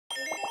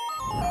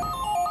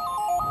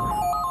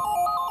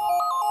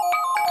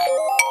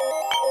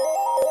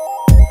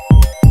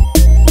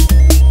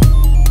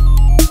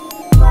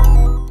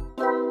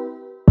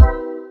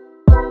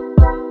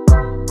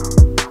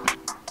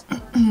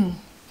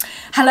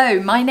Hello,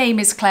 my name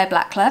is Claire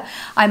Blackler.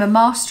 I'm a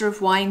Master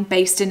of Wine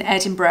based in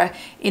Edinburgh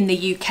in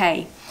the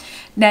UK.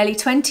 Nearly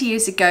 20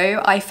 years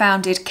ago, I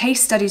founded Case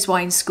Studies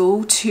Wine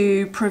School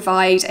to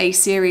provide a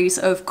series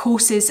of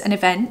courses and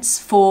events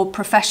for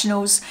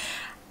professionals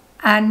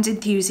and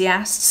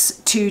enthusiasts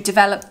to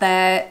develop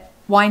their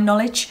wine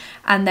knowledge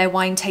and their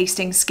wine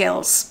tasting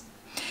skills.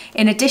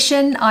 In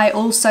addition, I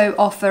also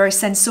offer a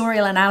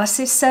sensorial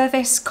analysis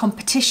service,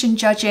 competition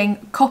judging,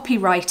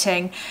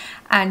 copywriting,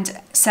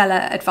 and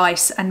seller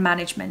advice and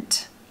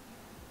management.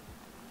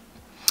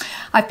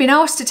 I've been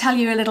asked to tell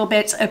you a little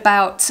bit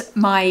about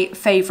my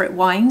favourite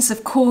wines.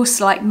 Of course,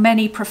 like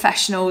many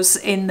professionals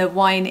in the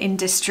wine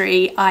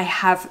industry, I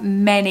have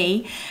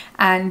many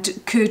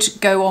and could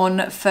go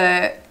on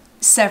for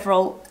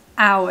several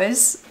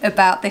hours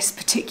about this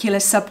particular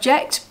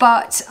subject,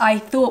 but I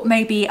thought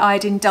maybe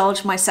I'd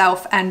indulge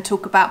myself and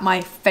talk about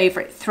my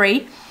favourite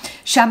three.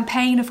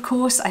 Champagne, of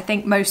course. I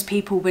think most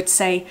people would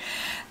say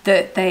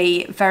that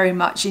they very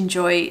much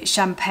enjoy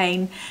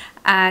champagne,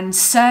 and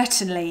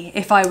certainly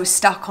if I was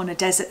stuck on a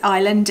desert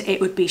island,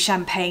 it would be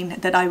champagne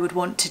that I would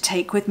want to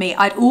take with me.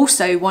 I'd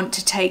also want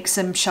to take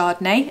some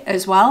Chardonnay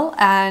as well,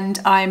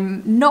 and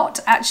I'm not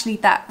actually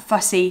that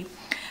fussy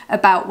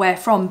about where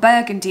from.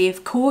 Burgundy,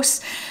 of course,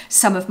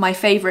 some of my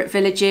favourite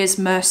villages,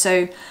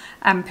 Meursault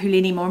and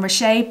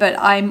Puligny-Montrachet, but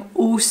I'm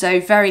also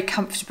very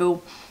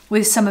comfortable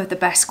with some of the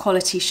best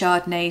quality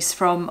Chardonnays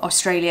from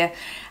Australia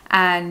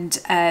and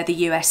the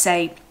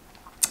USA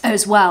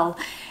as well.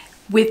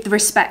 With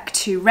respect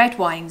to red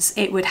wines,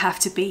 it would have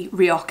to be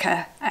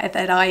Rioja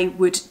that I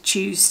would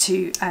choose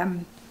to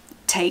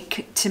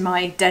take to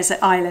my desert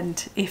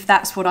island if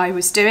that's what I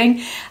was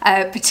doing,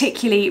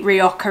 particularly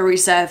Rioja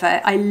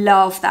Reserva. I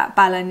love that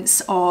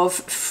balance of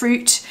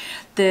fruit,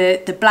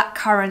 the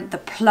blackcurrant, the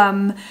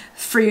plum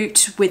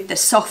fruit with the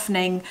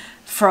softening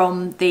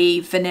from the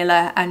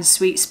vanilla and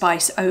sweet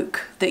spice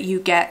oak that you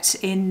get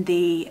in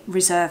the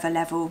Reserva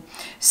level.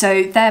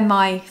 So they're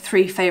my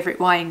three favourite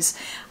wines.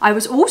 I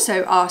was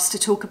also asked to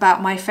talk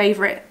about my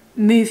favourite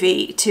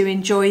movie to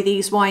enjoy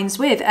these wines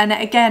with, and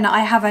again I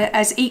have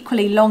as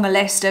equally long a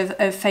list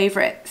of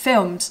favourite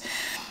films,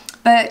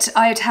 but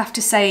I'd have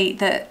to say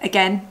that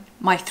again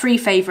my three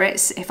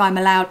favourites, if I'm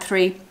allowed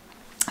three.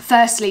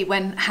 Firstly,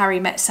 When Harry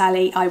Met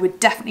Sally, I would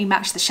definitely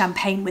match the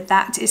champagne with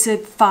that. It's a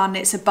fun,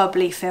 it's a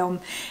bubbly film,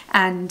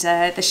 and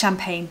the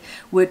champagne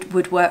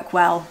would work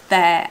well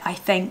there, I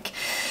think.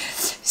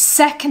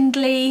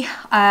 Secondly,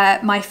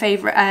 my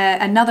favourite,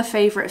 another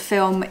favourite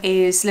film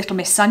is Little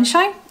Miss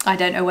Sunshine. I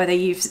don't know whether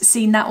you've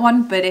seen that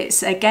one, but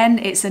it's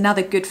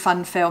another good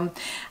fun film.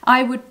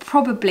 I would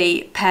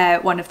probably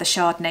pair one of the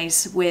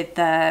Chardonnays with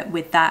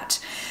that.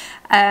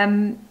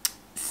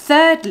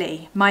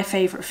 Thirdly, my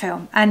favourite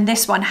film, and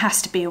this one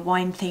has to be a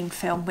wine-themed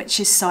film, which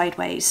is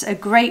Sideways. A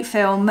great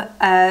film.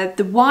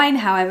 The wine,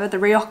 however, the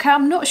Rioja,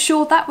 I'm not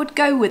sure that would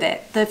go with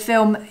it. The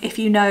film, if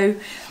you know,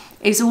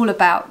 is all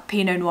about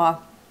Pinot Noir,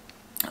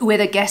 with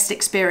a guest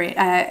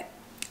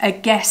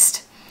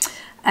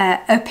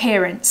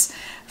appearance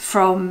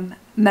from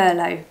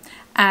Merlot,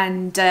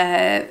 and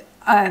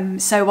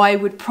so I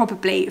would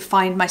probably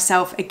find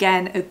myself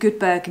again a good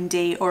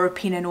Burgundy or a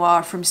Pinot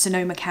Noir from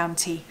Sonoma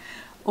County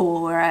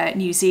or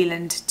New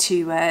Zealand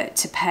to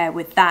pair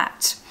with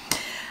that.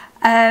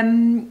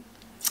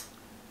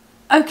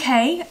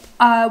 Okay,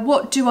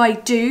 what do I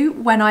do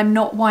when I'm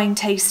not wine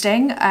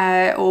tasting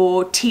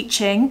or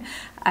teaching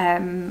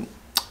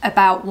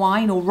about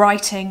wine or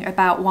writing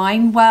about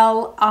wine?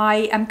 Well,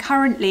 I am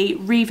currently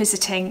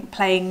revisiting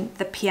playing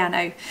the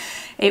piano.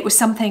 It was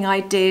something I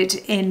did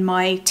in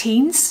my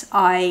teens.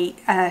 I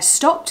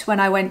stopped when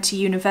I went to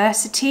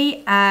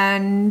university,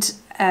 and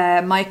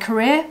my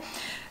career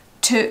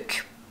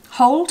took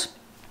hold.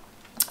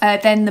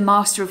 Then the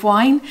Master of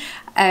Wine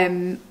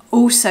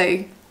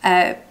also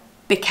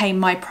became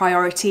my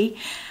priority,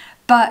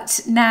 but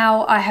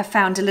now I have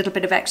found a little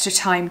bit of extra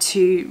time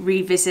to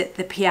revisit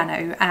the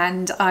piano,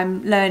 and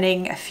I'm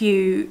learning a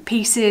few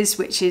pieces,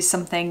 which is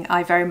something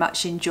I very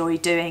much enjoy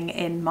doing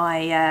in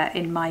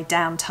my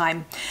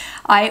downtime.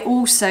 I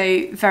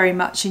also very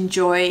much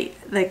enjoy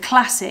the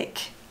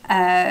classic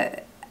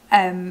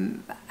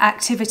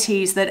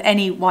activities that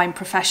any wine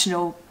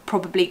professional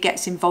probably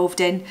gets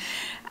involved in,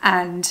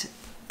 and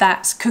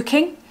that's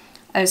cooking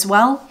as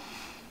well,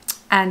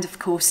 and of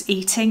course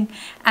eating.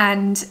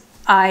 And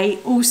I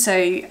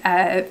also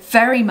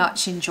very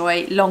much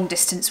enjoy long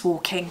distance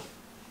walking,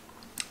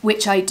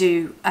 which I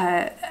do.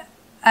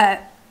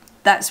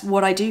 That's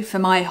what I do for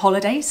my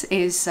holidays,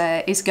 is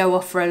go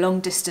off for a long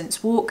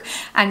distance walk,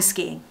 and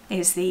skiing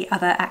is the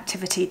other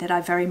activity that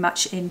I very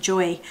much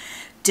enjoy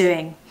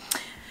doing.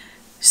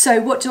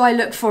 So what do I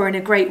look for in a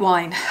great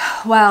wine?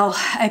 Well,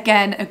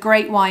 again, a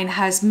great wine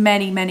has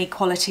many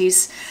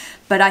qualities,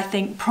 but I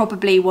think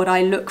probably what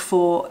I look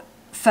for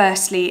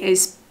firstly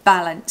is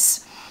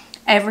balance.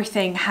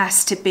 Everything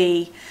has to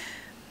be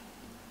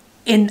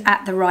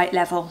at the right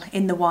level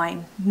in the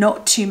wine.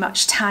 Not too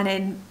much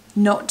tannin,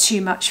 not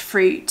too much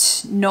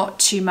fruit, not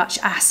too much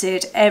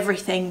acid,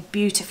 everything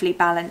beautifully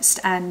balanced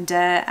and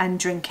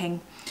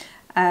drinking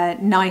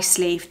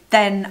nicely.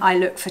 Then I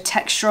look for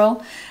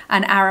textural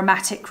and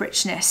aromatic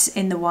richness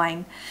in the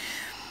wine.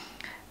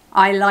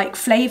 I like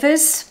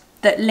flavours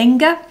that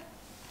linger,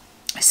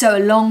 so a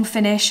long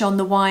finish on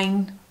the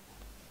wine,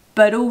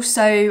 but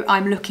also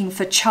I'm looking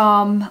for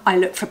charm, I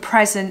look for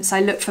presence, I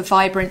look for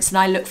vibrance, and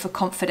I look for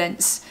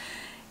confidence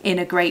in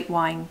a great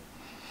wine.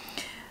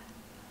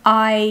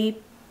 I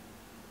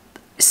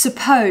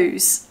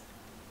suppose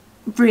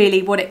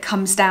really what it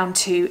comes down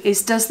to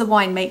is, does the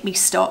wine make me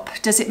stop?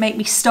 Does it make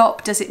me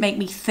stop? Does it make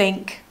me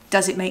think?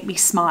 Does it make me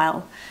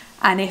smile?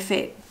 And if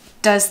it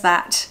does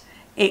that,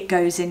 it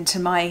goes into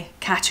my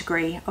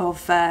category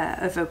of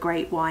a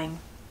great wine.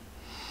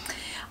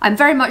 I'm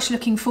very much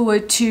looking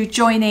forward to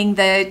joining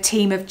the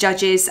team of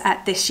judges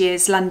at this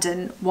year's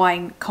London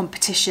wine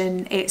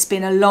competition. It's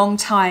been a long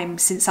time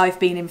since I've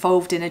been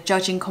involved in a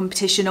judging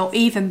competition or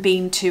even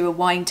been to a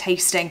wine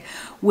tasting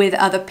with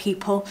other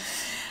people.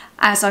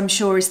 As I'm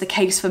sure is the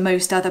case for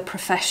most other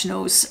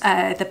professionals,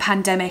 the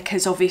pandemic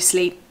has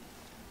obviously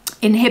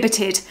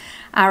inhibited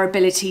our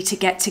ability to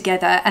get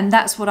together, and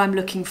that's what I'm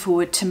looking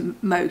forward to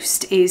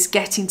most, is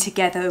getting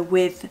together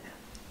with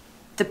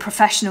the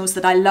professionals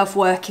that I love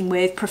working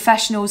with,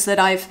 professionals that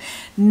I've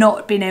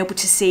not been able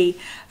to see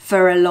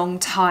for a long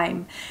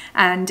time,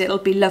 and it'll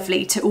be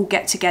lovely to all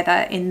get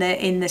together in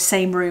the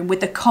same room with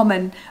the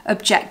common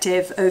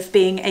objective of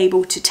being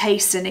able to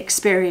taste and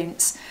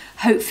experience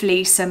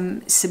hopefully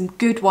some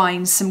good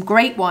wines, some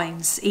great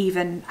wines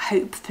even,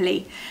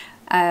 hopefully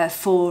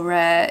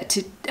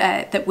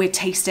that we're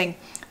tasting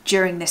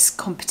during this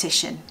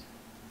competition.